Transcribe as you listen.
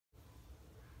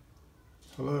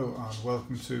Hello and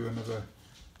welcome to another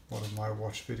one of my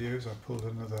watch videos. I pulled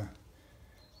another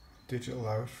digital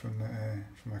out from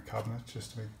my cabinet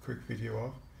just to make a quick video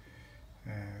of.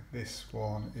 This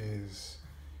one is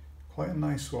quite a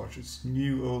nice watch. It's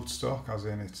new old stock, as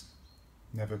in it's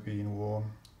never been worn,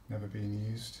 never been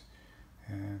used.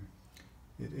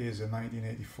 It is a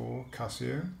 1984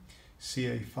 Casio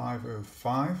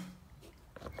CA-505,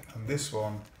 and this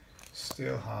one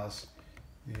still has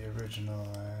the original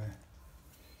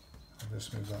I'll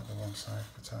just move that to one side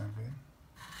for the time being.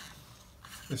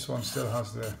 This one still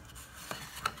has the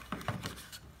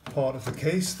part of the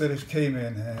case that it came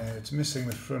in. It's missing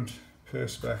the front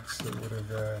perspex that would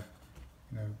have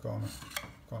gone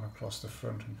across the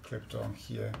front and clipped on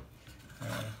here,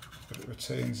 but it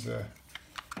retains the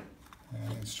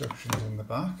instructions in the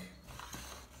back.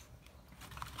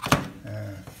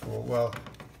 Well,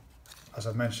 as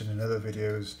I've mentioned in other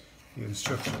videos, the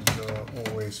instructions are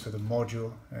always for the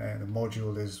module. The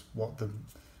module is what the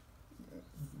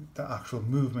actual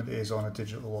movement is on a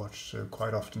digital watch. So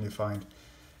quite often you find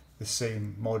the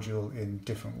same module in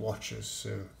different watches.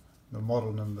 So the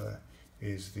model number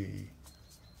is the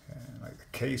like the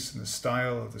case and the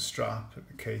style of the strap at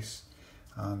the case,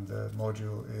 and the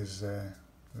module is the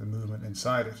movement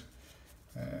inside it.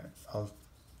 I'll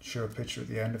show a picture at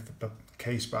the end of the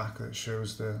case back that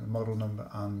shows the model number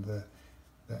and the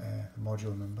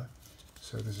module number.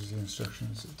 So this is the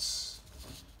instructions. It's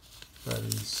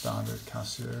very standard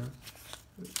Casio.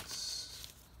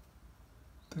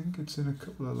 I think it's in a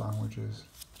couple of languages.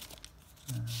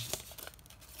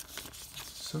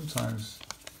 Sometimes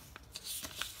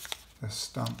they're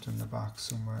stamped in the back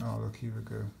somewhere. Oh look, here we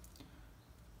go.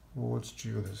 Ward's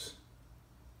Jewelers.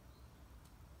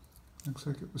 Looks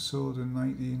like it was sold in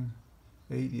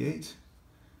 1988.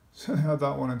 So they had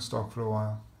that one in stock for a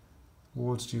while.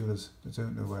 Ward's Jewelers, I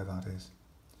don't know where that is.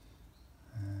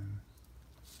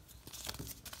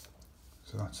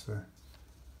 So that's the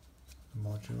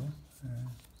module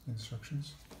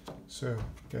instructions. So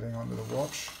getting onto the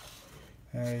watch,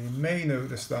 you may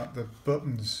notice that the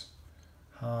buttons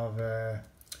have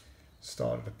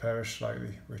started to perish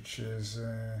slightly, which is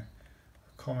a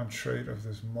common trait of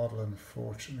this model,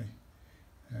 unfortunately.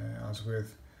 As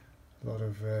with a lot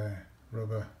of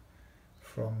rubber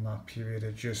from that period,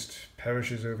 it just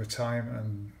perishes over time,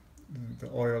 and the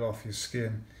oil off your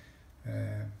skin,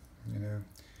 it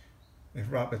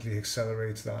rapidly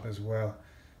accelerates that as well.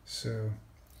 So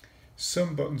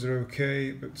some buttons are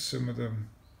okay, but some of them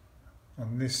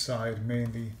on this side,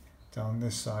 mainly down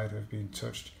this side, have been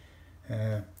touched.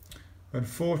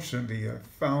 Unfortunately, I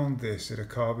found this at a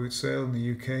car boot sale in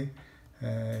the UK.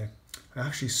 I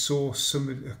actually saw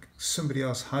somebody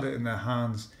else had it in their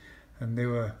hands, and they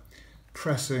were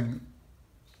pressing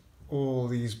all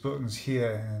these buttons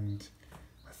here, and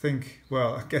I think,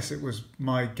 well, I guess it was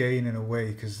my gain in a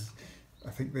way, because I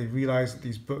think they realized that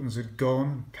these buttons had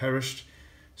gone, perished,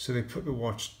 so they put the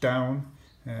watch down,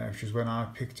 which is when I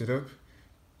picked it up.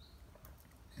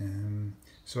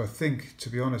 So I think, to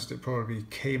be honest, it probably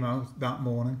came out that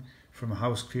morning from a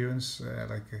house clearance,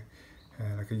 like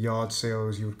a yard sale,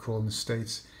 as you would call in the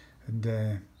States, and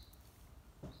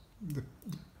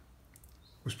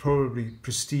was probably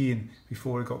pristine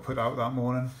before it got put out that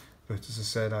morning. But as I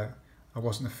said, I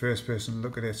wasn't the first person to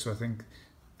look at it, so I think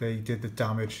they did the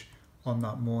damage on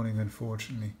that morning,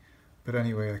 unfortunately. But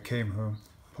anyway, I came home,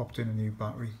 popped in a new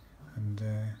battery, and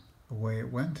away it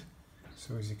went.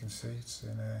 So as you can see,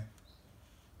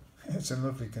 it's in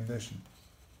lovely condition.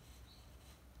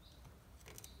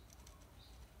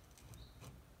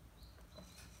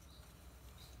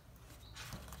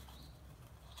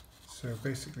 So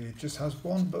basically it just has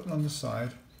one button on the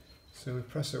side, so we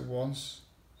press it once,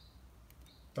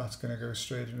 that's going to go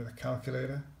straight into the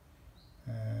calculator.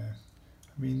 I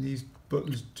mean, these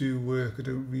buttons do work, I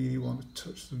don't really want to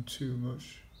touch them too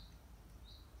much.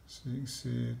 So you can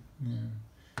see,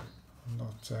 I'll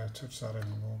not touch that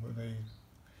anymore, but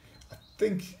I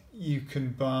think you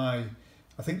can buy,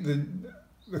 I think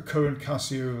the current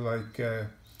Casio, like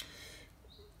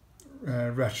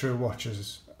retro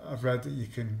watches, I've read that you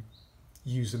can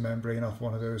use the membrane off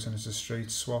one of those and it's a straight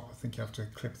swap. I think you have to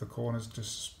clip the corners,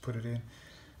 just put it in.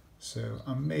 So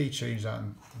I may change that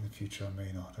in the future, I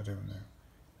may not, I don't know.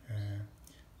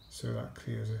 So that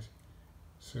clears it.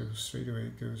 So straight away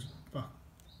it goes back.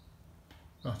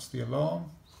 That's the alarm,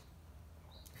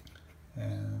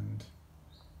 and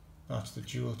that's the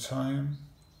dual time.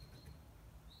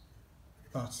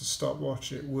 That's the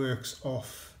stopwatch. It works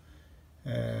off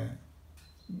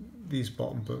these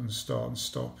bottom buttons, start and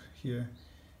stop here.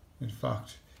 In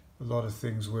fact, a lot of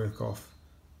things work off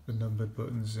the numbered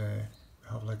buttons.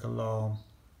 Have like alarm,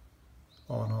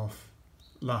 on, off,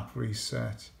 lap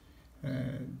reset,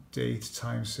 date,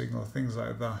 time signal, things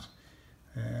like that.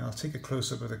 I'll take a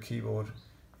close-up of the keyboard,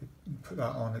 put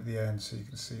that on at the end so you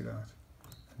can see that,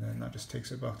 and then that just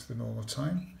takes it back to the normal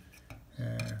time.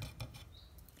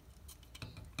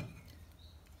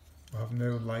 We'll have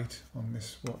no light on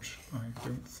this watch, I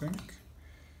don't think.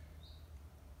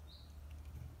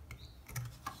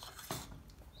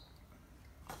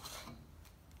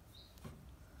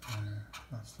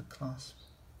 That's the clasp.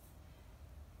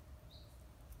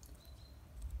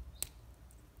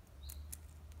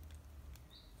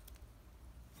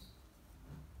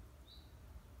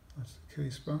 That's the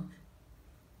case back.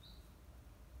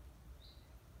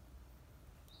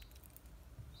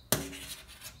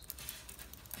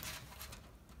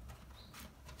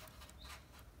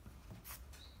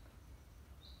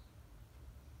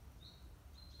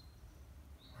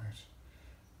 Right.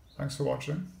 Thanks for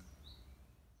watching.